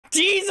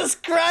Jesus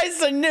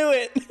Christ, I knew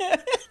it!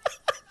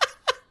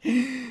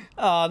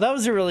 Oh, that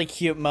was a really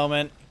cute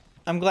moment.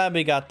 I'm glad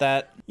we got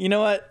that. You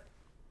know what?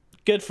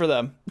 Good for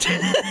them.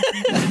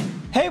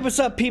 Hey, what's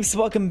up, peeps?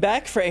 Welcome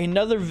back for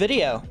another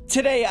video.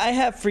 Today, I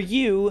have for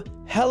you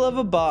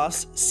Helluva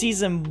Boss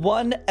Season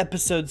 1,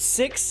 Episode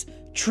 6,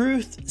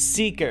 Truth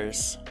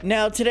Seekers.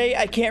 Now, today,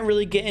 I can't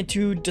really get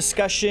into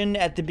discussion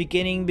at the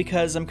beginning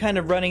because I'm kind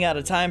of running out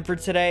of time for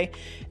today.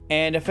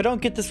 And if I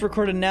don't get this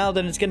recorded now,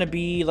 then it's going to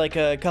be like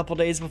a couple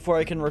days before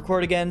I can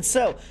record again.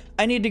 So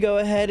I need to go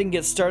ahead and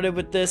get started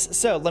with this.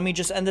 So let me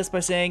just end this by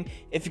saying,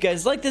 if you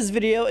guys like this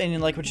video and you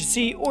like what you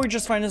see, or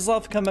just find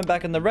yourself coming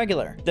back on the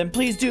regular, then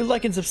please do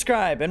like and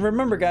subscribe. And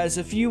remember guys,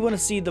 if you want to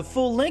see the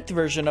full length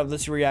version of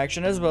this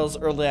reaction, as well as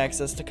early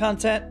access to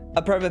content,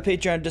 a private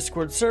Patreon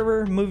Discord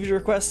server, movie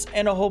requests,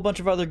 and a whole bunch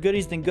of other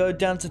goodies, then go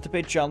down to the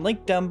Patreon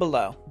link down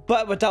below.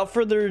 But without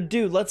further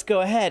ado, let's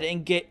go ahead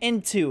and get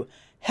into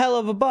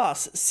Helluva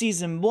Boss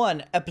Season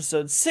 1,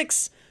 Episode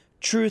 6,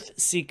 Truth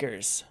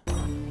Seekers.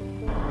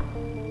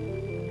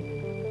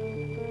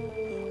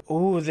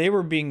 Oh, they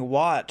were being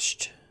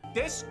watched.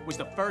 This was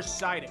the first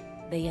sighting.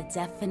 They are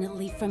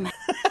definitely from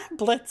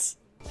Blitz.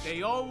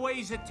 They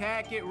always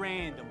attack at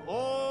random,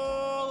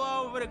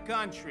 all over the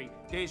country.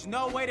 There's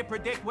no way to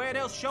predict where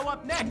they'll show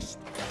up next.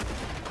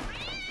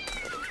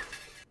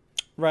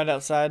 Right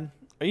outside.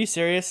 Are you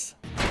serious?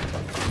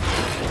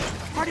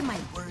 Pardon my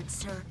words,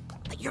 sir,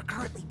 but you're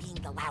currently being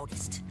the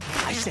loudest.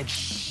 I said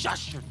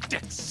shush your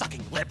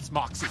dick-sucking lips,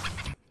 Moxie.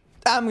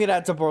 I'm gonna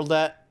have to board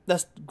that.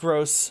 That's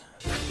gross.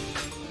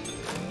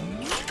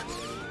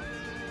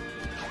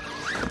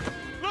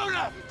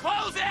 Lunar,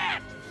 close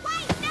it!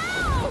 Wait,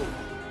 no!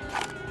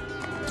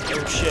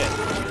 Oh shit.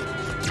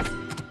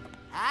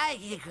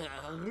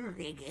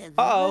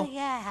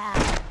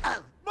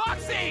 Uh-oh.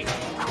 Moxie!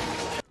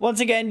 Once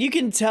again, you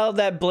can tell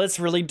that Blitz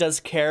really does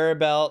care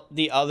about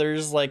the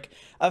others. Like,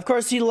 of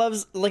course he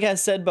loves, like I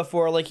said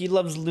before, like he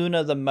loves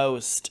Luna the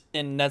most,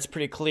 and that's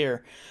pretty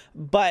clear.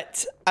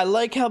 But I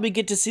like how we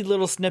get to see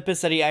little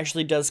snippets that he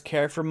actually does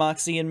care for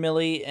Moxie and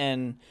Millie,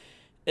 and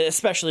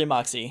especially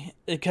Moxie,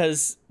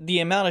 because the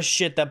amount of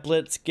shit that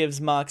Blitz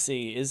gives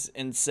Moxie is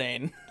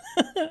insane.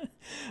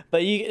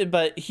 But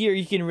here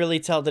you can really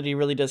tell that he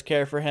really does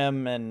care for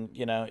him, and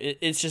you know,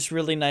 it's just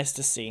really nice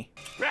to see.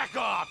 Back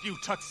off, you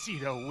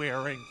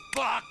tuxedo-wearing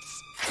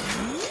fucks!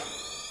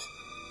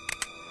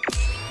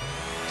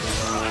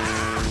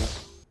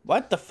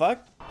 What the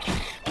fuck?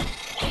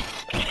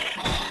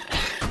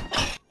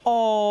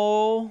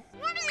 Oh.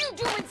 What are you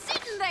doing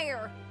sitting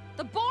there?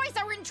 The boys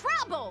are in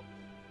trouble.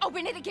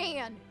 Open it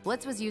again.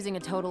 Blitz was using a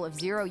total of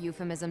 0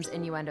 euphemisms,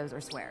 innuendos, or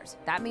swears.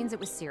 That means it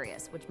was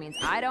serious, which means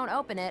I don't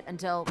open it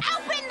until—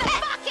 Open the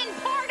fucking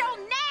portal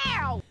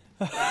now!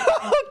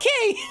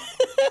 Okay.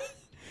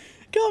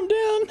 Calm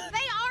down.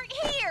 They aren't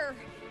here.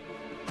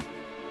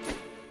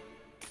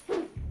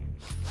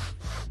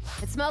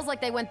 it smells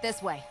like they went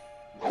this way.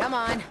 Come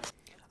on.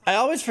 I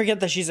always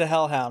forget that she's a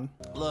hellhound.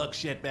 Look,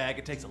 shitbag,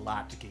 it takes a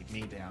lot to keep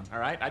me down,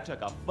 alright? I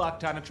took a fuck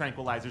ton of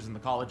tranquilizers in the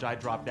college I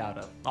dropped out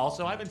of.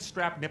 Also, I've been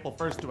strapped nipple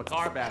first to a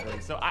car battery,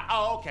 so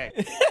oh, okay.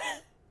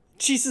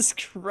 Jesus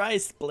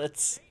Christ,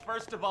 Blitz.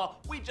 First of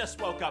all, we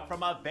just woke up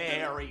from a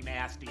very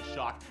nasty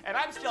shock, and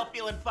I'm still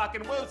feeling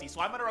fucking woozy,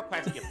 so I'm gonna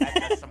request you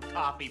fetch us some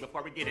coffee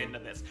before we get into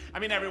this. I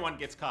mean, everyone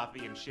gets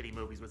coffee in shitty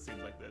movies with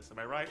scenes like this, am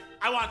I right?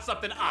 I want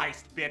something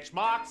iced, bitch,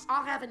 Mox.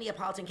 I'll have a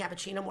Neapolitan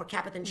cappuccino, more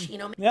cappa than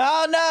chino.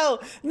 Oh,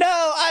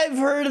 no, I've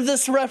heard of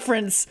this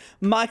reference.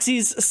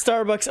 Moxie's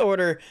Starbucks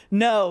order.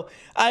 No,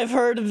 I've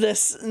heard of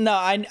this. No,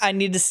 I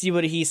need to see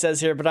what he says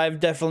here, but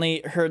I've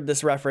definitely heard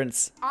this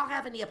reference. I'll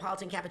have a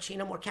Neapolitan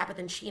cappuccino, more cappa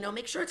than chino.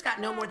 Make sure it's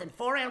got no more than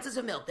 4 ounces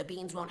of milk. The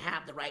beans won't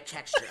have the right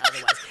texture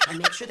otherwise. And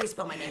make sure they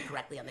spell my name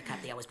correctly on the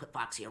cup. They always put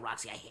Foxy or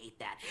Roxy. I hate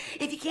that.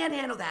 If you can't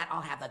handle that,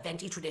 I'll have a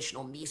venti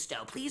traditional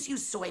misto. Please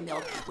use soy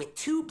milk with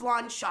 2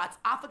 blonde shots,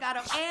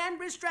 affogato and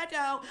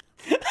ristretto.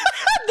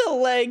 The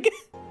leg.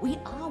 We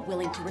are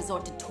willing to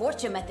resort to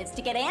torture methods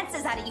to get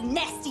answers out of you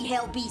nasty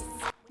hell beasts.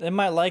 They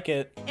might like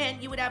it.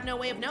 And you would have no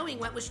way of knowing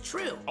what was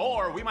true.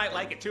 Or we might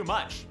like it too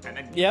much, and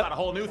then you've Yep. got a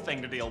whole new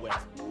thing to deal with.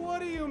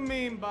 What do you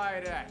mean by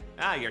that?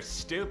 Ah, you're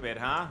stupid,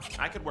 huh?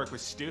 I could work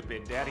with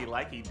stupid, daddy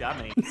likey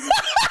dummy.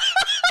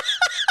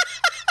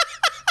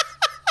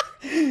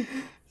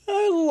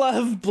 I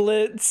love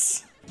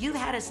Blitz. You've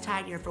had us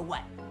tied here for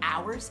what,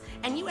 hours?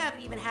 And you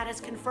haven't even had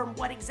us confirm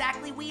what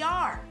exactly we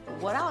are.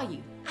 What are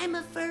you? I'm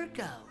a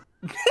Virgo.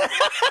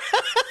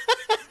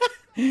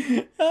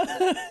 We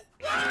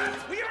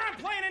aren't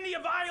playing any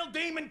of Vile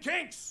Demon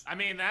Kinks! I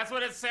mean, that's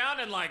what it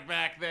sounded like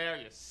back there,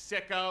 you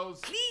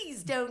sickos.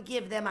 Please don't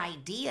give them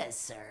ideas,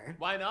 sir.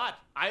 Why not?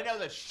 I know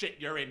the shit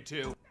you're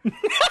into.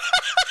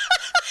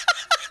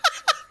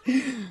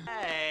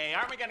 Hey,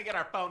 aren't we gonna get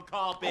our phone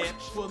call,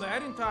 bitch? Well,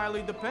 that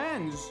entirely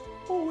depends.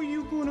 Who are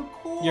you gonna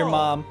call? Your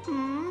mom.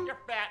 Your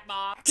fat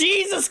mom.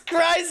 Jesus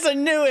Christ, I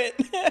knew it.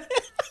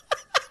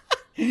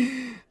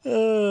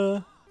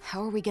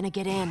 How are we gonna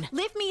get in?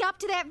 Lift me up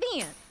to that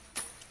vent.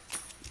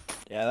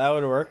 Yeah, that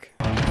would work.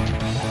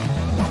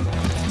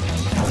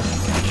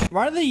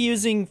 Why are they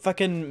using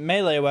fucking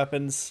melee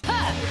weapons?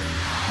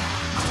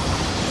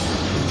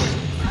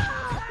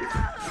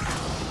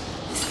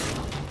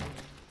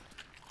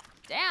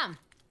 Damn,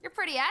 you're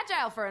pretty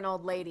agile for an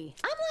old lady.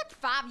 I'm like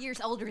 5 years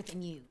older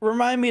than you.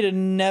 Remind me to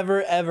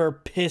never ever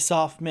piss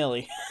off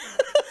Millie.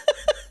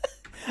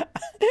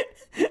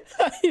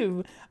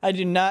 I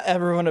do not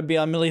ever want to be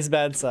on Millie's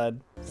bad side.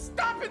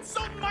 Stop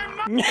insulting my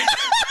mom! The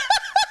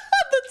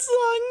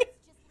tongue!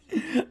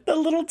 The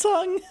little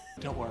tongue.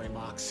 Don't worry,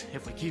 Mox.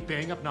 If we keep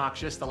being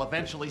obnoxious, they'll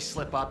eventually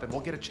slip up and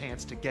we'll get a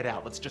chance to get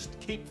out. Let's just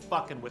keep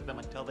fucking with them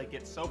until they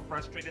get so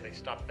frustrated they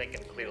stop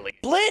thinking clearly.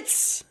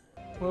 Blitz!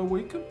 Well,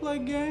 we can play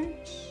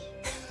games.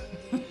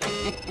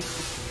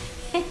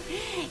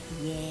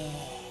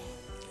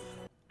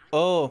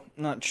 Oh,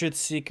 not truth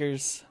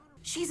seekers.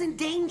 She's in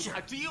danger.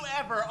 Do you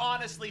ever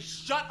honestly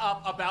shut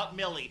up about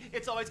Millie?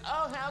 It's always,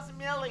 oh, how's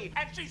Millie?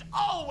 And she's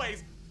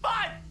always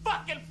 5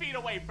 fucking feet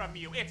away from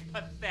you. It's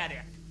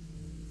pathetic.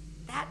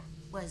 That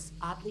was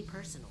oddly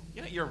personal.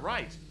 You know, you're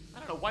right. I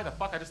don't know why the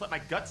fuck I just let my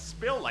guts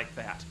spill like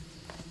that.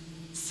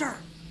 Sir,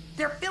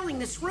 they're filling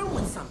this room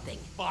with something.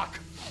 Fuck.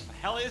 What the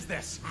hell is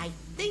this? I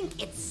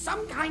think it's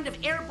some kind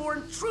of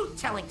airborne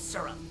truth-telling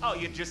syrup. Oh,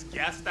 you just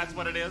guessed that's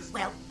what it is?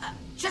 Well,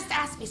 just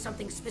ask me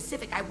something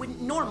specific I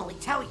wouldn't normally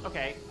tell you.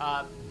 Okay,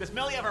 does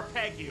Millie ever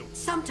peg you?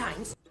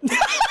 Sometimes.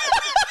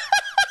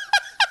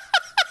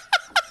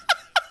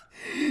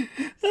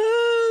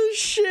 Oh,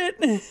 shit.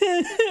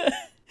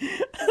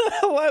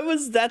 Why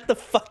was that the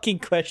fucking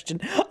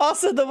question?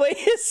 Also, the way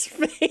his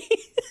face,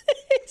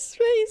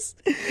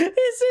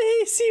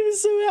 he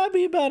was so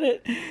happy about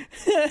it.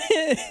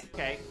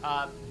 Okay,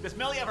 does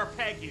Millie ever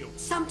peg you?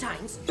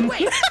 Sometimes.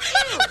 Wait, ew,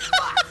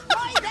 fuck,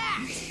 why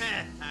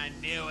that? I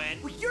knew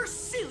it. Well, your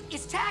suit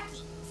is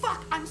tacky.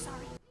 Fuck, I'm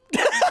sorry.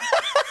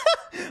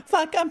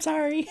 Fuck, I'm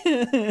sorry.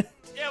 It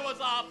was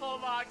awful,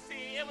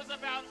 Moxie. It was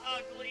about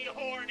ugly,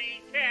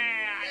 horny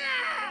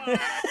cat.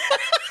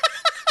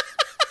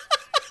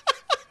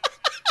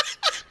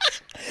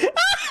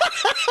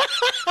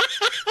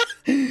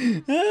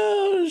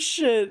 Oh,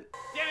 shit.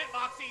 Damn it,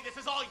 Moxie, this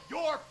is all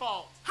your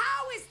fault.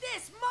 How is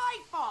this my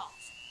fault?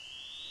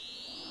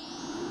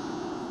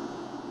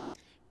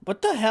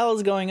 What the hell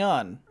is going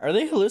on? Are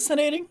they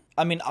hallucinating?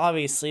 I mean,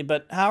 obviously,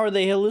 but how are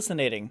they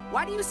hallucinating?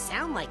 Why do you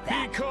sound like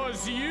that?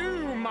 Because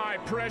you, my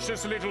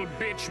precious little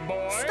bitch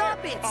boy,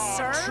 Stop it,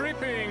 are sir.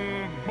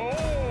 tripping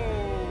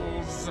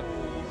balls.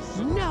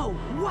 No,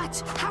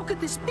 what? How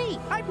could this be?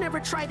 I've never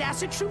tried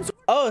acid shrooms.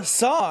 Oh, a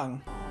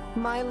song.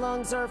 My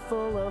lungs are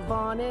full of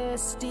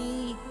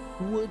honesty.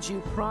 Would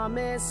you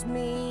promise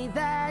me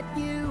that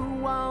you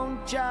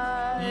won't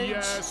judge?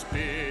 Yes,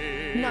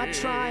 bitch. Not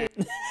trying.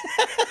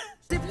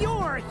 If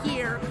you're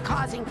here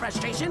causing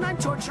frustration, I'm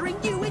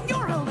torturing you in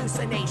your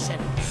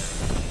hallucination.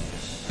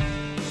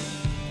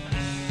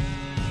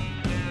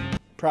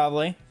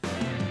 Probably.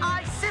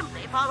 I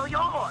simply follow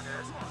your orders.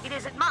 It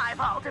isn't my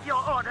fault if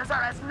your orders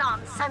are as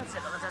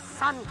nonsensical as a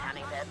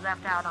sun-tanning bed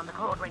left out on the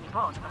cold, rainy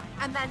porch.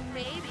 And then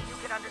maybe you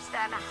could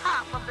understand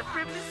half of the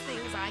frivolous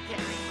things I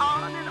carry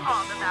on and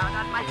on about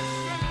on my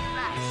steady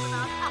life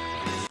without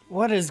happiness.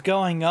 What is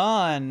going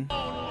on?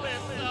 Oh,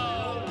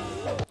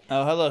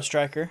 hello,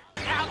 Striker.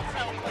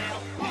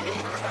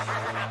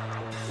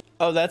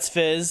 Oh, that's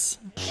Fizz.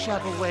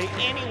 Shove away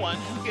anyone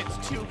who gets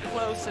too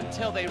close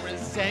until they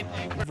resent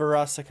you.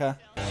 Verosica.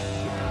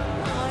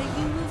 Are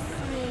you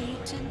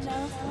afraid to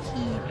love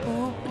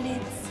people,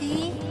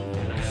 Blitzy?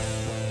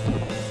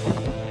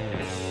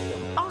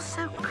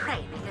 Also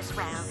craving as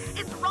well.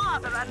 It's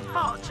rather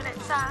unfortunate,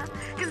 sir,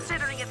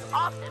 considering it's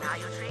often how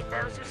you treat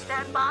those who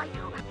stand by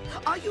you.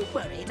 Are you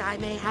worried I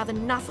may have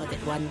enough of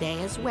it one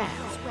day as well?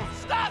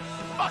 Stop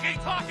fucking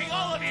talking,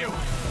 all of you!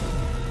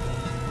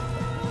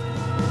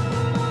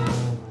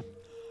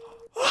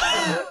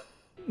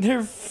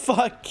 They're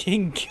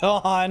fucking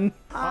gone.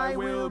 I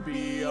will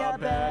be a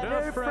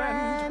better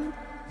friend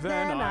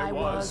than I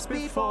was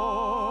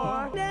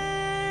before.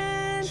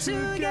 Then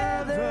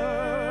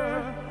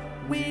together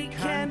we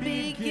can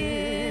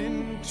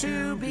begin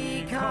to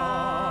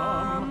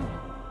become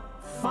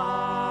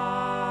fine.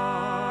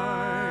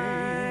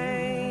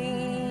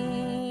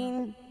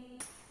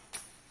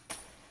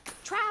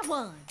 Try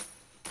one.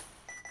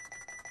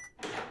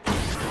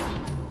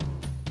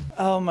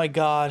 Oh my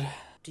god.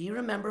 Do you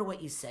remember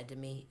what you said to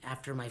me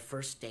after my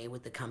first day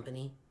with the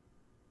company?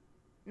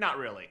 Not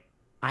really.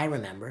 I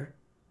remember.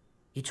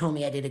 You told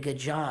me I did a good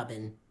job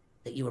and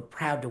that you were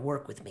proud to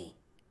work with me.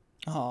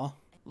 Aw.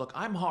 Look,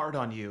 I'm hard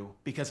on you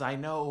because I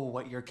know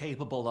what you're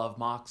capable of,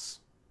 Mox.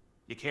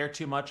 You care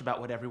too much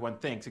about what everyone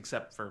thinks,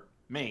 except for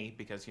me,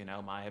 because, you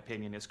know, my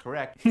opinion is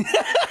correct. You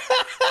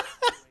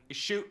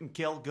shoot and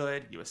kill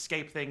good, you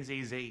escape things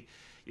easy,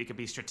 you can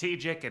be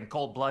strategic and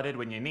cold-blooded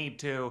when you need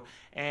to,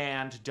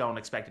 and don't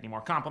expect any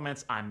more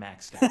compliments. I'm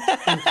maxed out.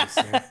 Thank you,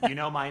 sir. You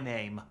know my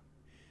name.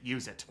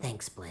 Use it.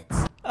 Thanks,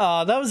 Blitz.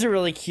 Oh, that was a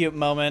really cute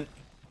moment.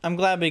 I'm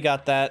glad we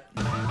got that.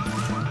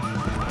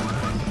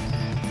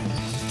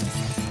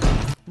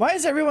 Why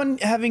is everyone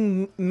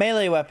having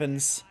melee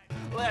weapons?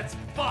 Let's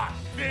fuck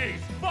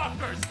these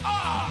fuckers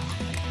up!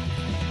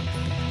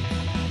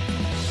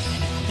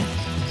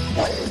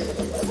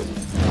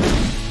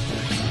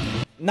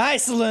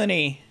 Nice,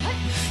 Looney.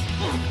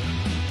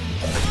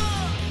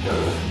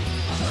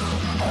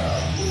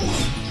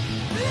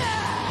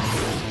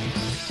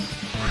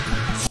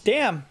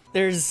 Damn,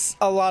 there's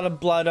a lot of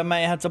blood. I might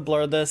have to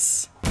blur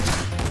this.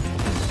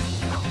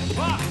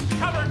 Boss,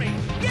 cover me.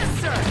 Yes,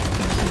 sir.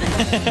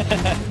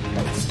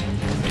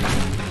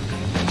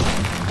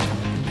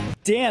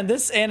 Damn,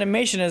 this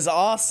animation is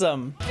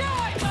awesome. Do it,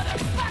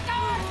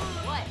 motherfucker!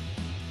 What?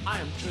 I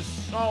am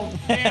just so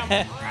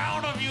damn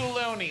proud of you,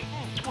 Looney.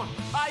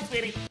 Bye,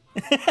 sweetie.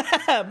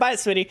 Bye,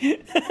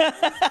 sweetie.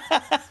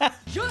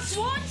 Just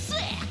one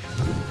sec.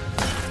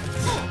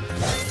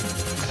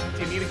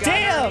 Do you need a gun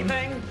Damn. or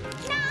anything?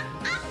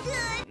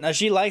 Now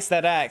she likes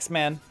that axe,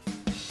 man.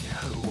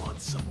 Who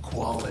wants some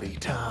quality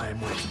time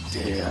with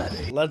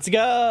Daddy? Let's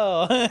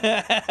go.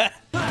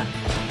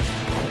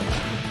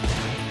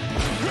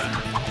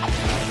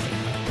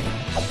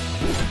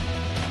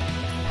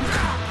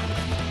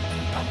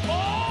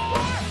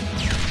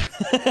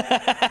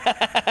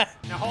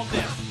 Now hold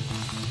this.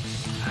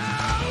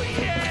 Oh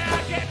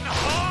yeah, getting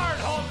hard.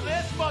 Hold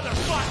this,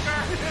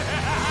 motherfucker.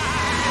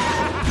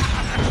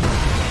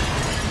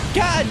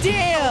 God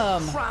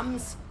damn.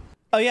 Crumbs.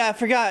 Oh yeah, I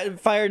forgot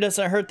fire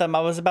doesn't hurt them.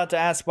 I was about to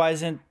ask why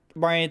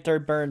ain't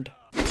third burned?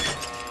 Oh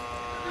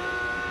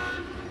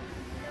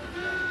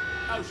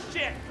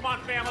shit! Come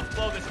on, fam, let's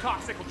blow this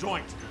coxicle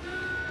joint.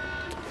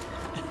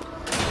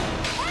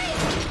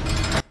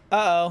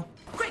 Uh-oh.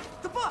 Quick,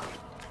 the book.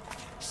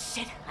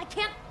 Shit, I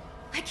can't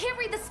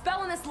read the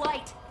spell in this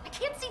light. I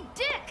can't see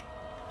dick.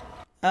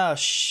 Oh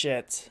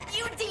shit.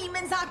 You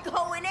demons aren't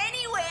going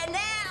anywhere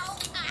now.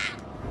 Ah.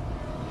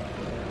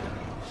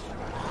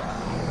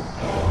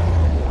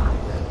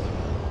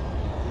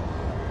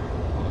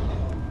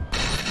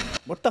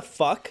 What the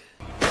fuck?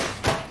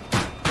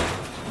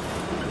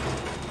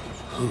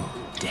 Who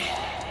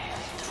dare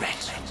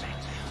threaten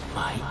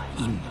my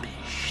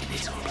impish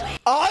little place?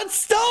 Oh,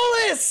 it's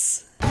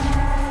Stolas!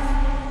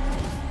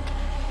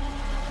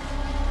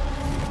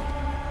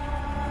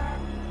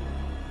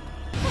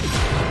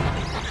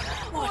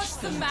 What's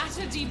the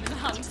matter, demon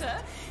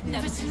hunter?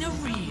 Never seen a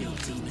real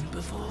demon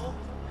before.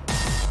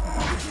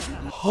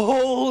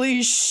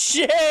 Holy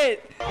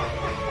shit!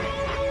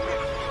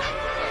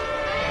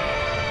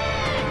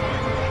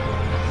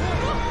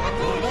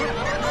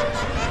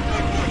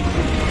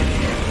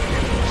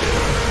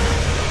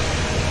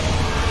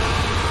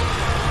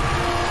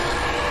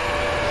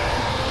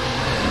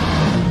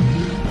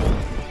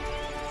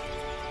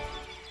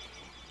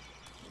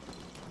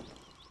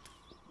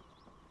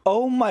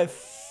 Oh my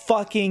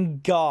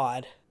fucking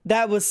god.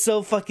 That was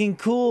so fucking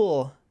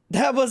cool.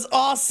 That was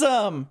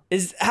awesome.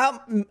 Is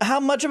how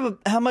much of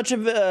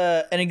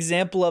an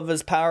example of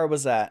his power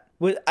was that?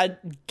 I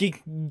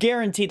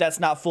guarantee that's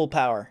not full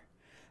power.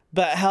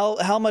 But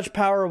how much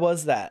power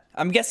was that?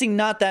 I'm guessing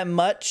not that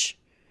much.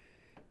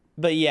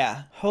 But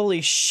yeah,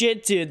 holy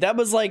shit, dude. That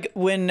was like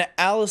when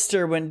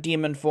Alistair went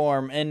demon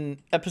form in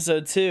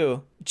episode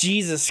 2.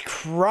 Jesus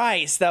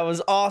Christ, that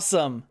was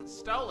awesome.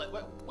 Stole it.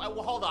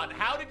 Well, hold on.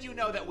 How did you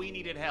know that we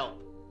needed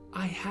help?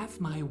 I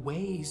have my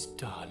ways,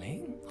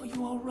 darling. Are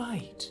you all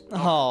right?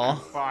 Oh.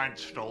 Fine,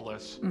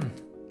 Stolas.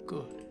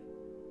 Good.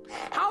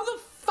 How the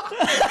fuck?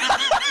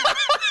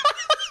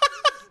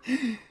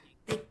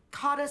 They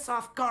caught us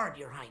off guard,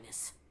 Your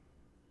Highness.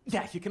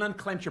 Yeah, you can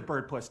unclench your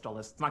bird puss,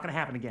 Stolas. It's not gonna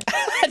happen again.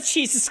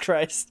 Jesus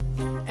Christ.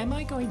 Am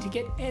I going to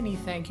get any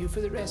thank you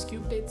for the rescue,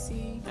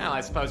 Bitsy? Well,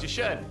 I suppose you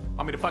should.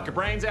 Want me to fuck your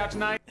brains out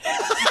tonight?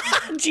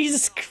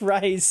 Jesus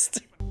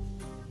Christ.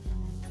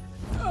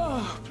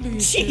 Oh,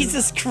 please.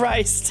 Jesus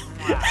Christ.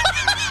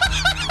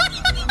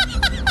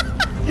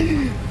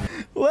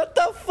 What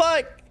the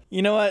fuck?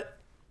 You know what?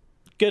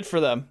 Good for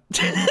them.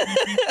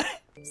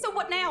 So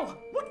what now?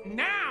 What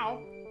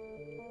now?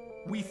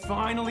 We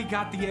finally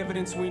got the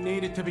evidence we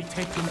needed to be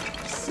taken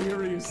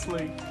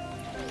seriously.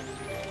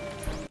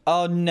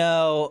 Oh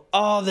no.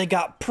 Oh, they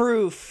got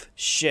proof.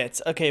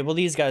 Shit. Okay, well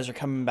these guys are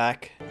coming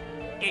back.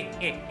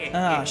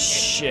 Oh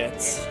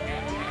shit.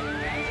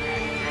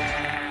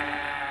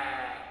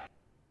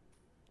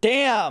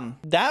 Damn.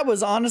 That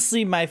was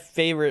honestly my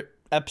favorite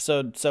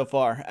episode so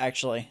far,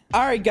 actually.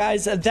 Alright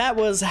guys, that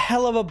was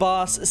Helluva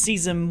Boss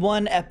Season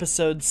 1,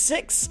 Episode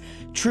 6,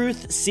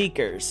 Truth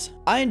Seekers.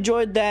 I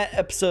enjoyed that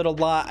episode a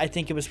lot. I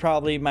think it was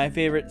probably my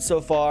favorite so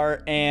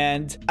far,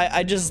 and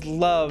I just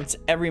loved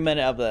every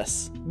minute of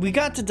this. We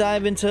got to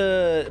dive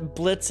into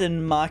Blitz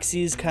and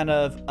Moxie's kind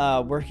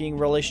of working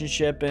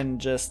relationship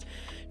and just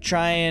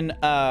try and,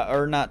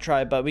 or not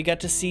try, but we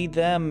got to see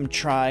them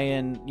try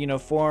and, you know,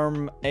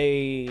 form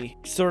a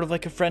sort of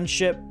like a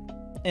friendship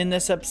in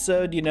this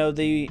episode. You know,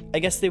 I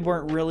guess they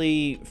weren't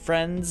really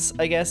friends,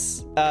 I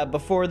guess,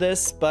 before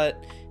this,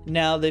 but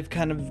now they've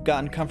kind of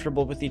gotten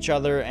comfortable with each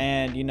other.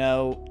 And, you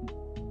know,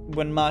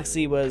 when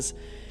Moxie was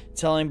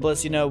telling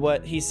Blitz, you know,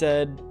 what he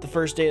said the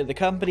first day of the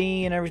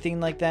company and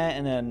everything like that,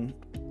 and then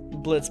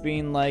Blitz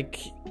being like,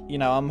 you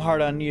know, I'm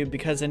hard on you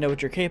because I know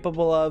what you're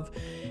capable of.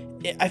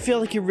 I feel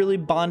like it really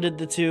bonded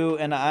the two,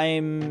 and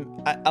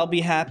I'll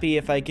be happy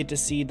if I get to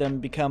see them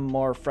become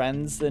more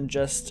friends than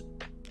just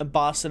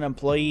boss and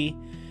employee,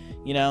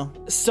 you know.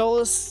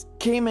 Stolas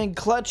came in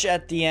clutch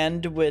at the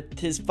end with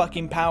his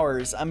fucking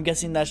powers. I'm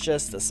guessing that's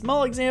just a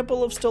small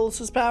example of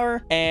Stolas'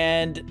 power,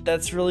 and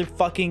that's really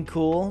fucking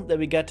cool that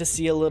we got to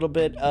see a little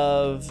bit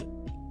of,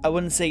 I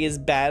wouldn't say his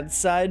bad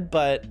side,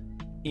 but,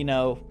 you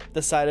know,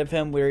 the side of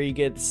him where he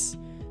gets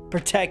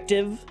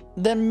protective.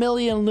 Then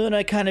Millie and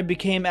Luna kind of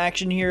became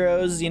action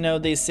heroes. You know,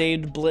 they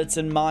saved Blitz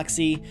and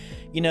Moxie.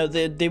 You know,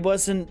 they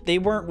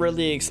weren't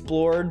really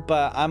explored,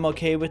 but I'm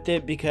okay with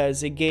it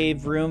because it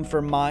gave room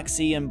for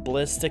Moxie and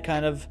Blitz to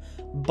kind of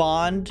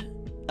bond,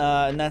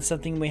 and that's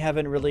something we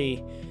haven't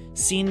really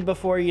seen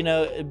before. You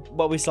know,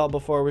 what we saw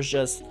before was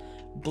just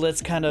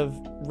Blitz kind of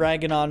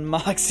ragging on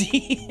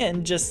Moxie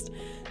and just,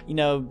 you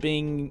know,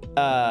 being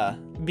a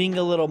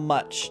little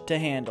much to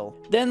handle.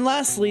 Then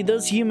lastly,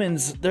 those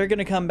humans, they're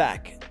gonna come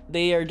back.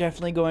 They are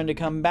definitely going to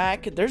come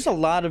back. There's a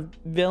lot of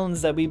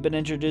villains that we've been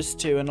introduced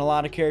to and a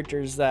lot of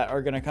characters that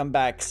are gonna come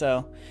back,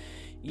 so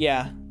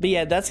yeah. But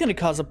yeah, that's gonna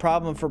cause a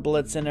problem for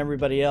Blitz and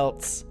everybody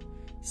else,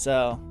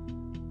 so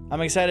I'm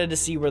excited to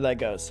see where that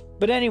goes.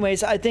 But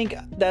anyways, I think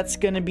that's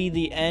gonna be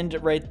the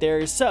end right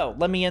there. So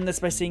let me end this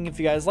by saying, if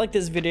you guys like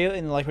this video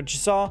and like what you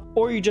saw,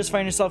 or you just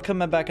find yourself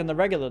coming back on the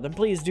regular, then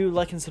please do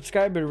like and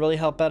subscribe. It would really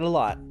help out a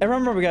lot. And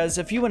remember guys,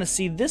 if you want to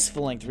see this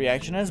full-length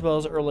reaction as well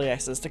as early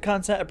access to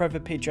content, a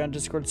private Patreon,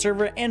 Discord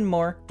server, and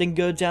more, then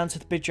go down to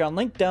the Patreon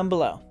link down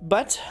below.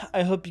 But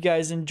I hope you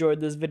guys enjoyed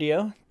this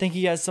video. Thank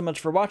you guys so much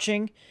for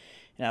watching,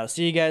 and I'll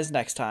see you guys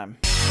next time.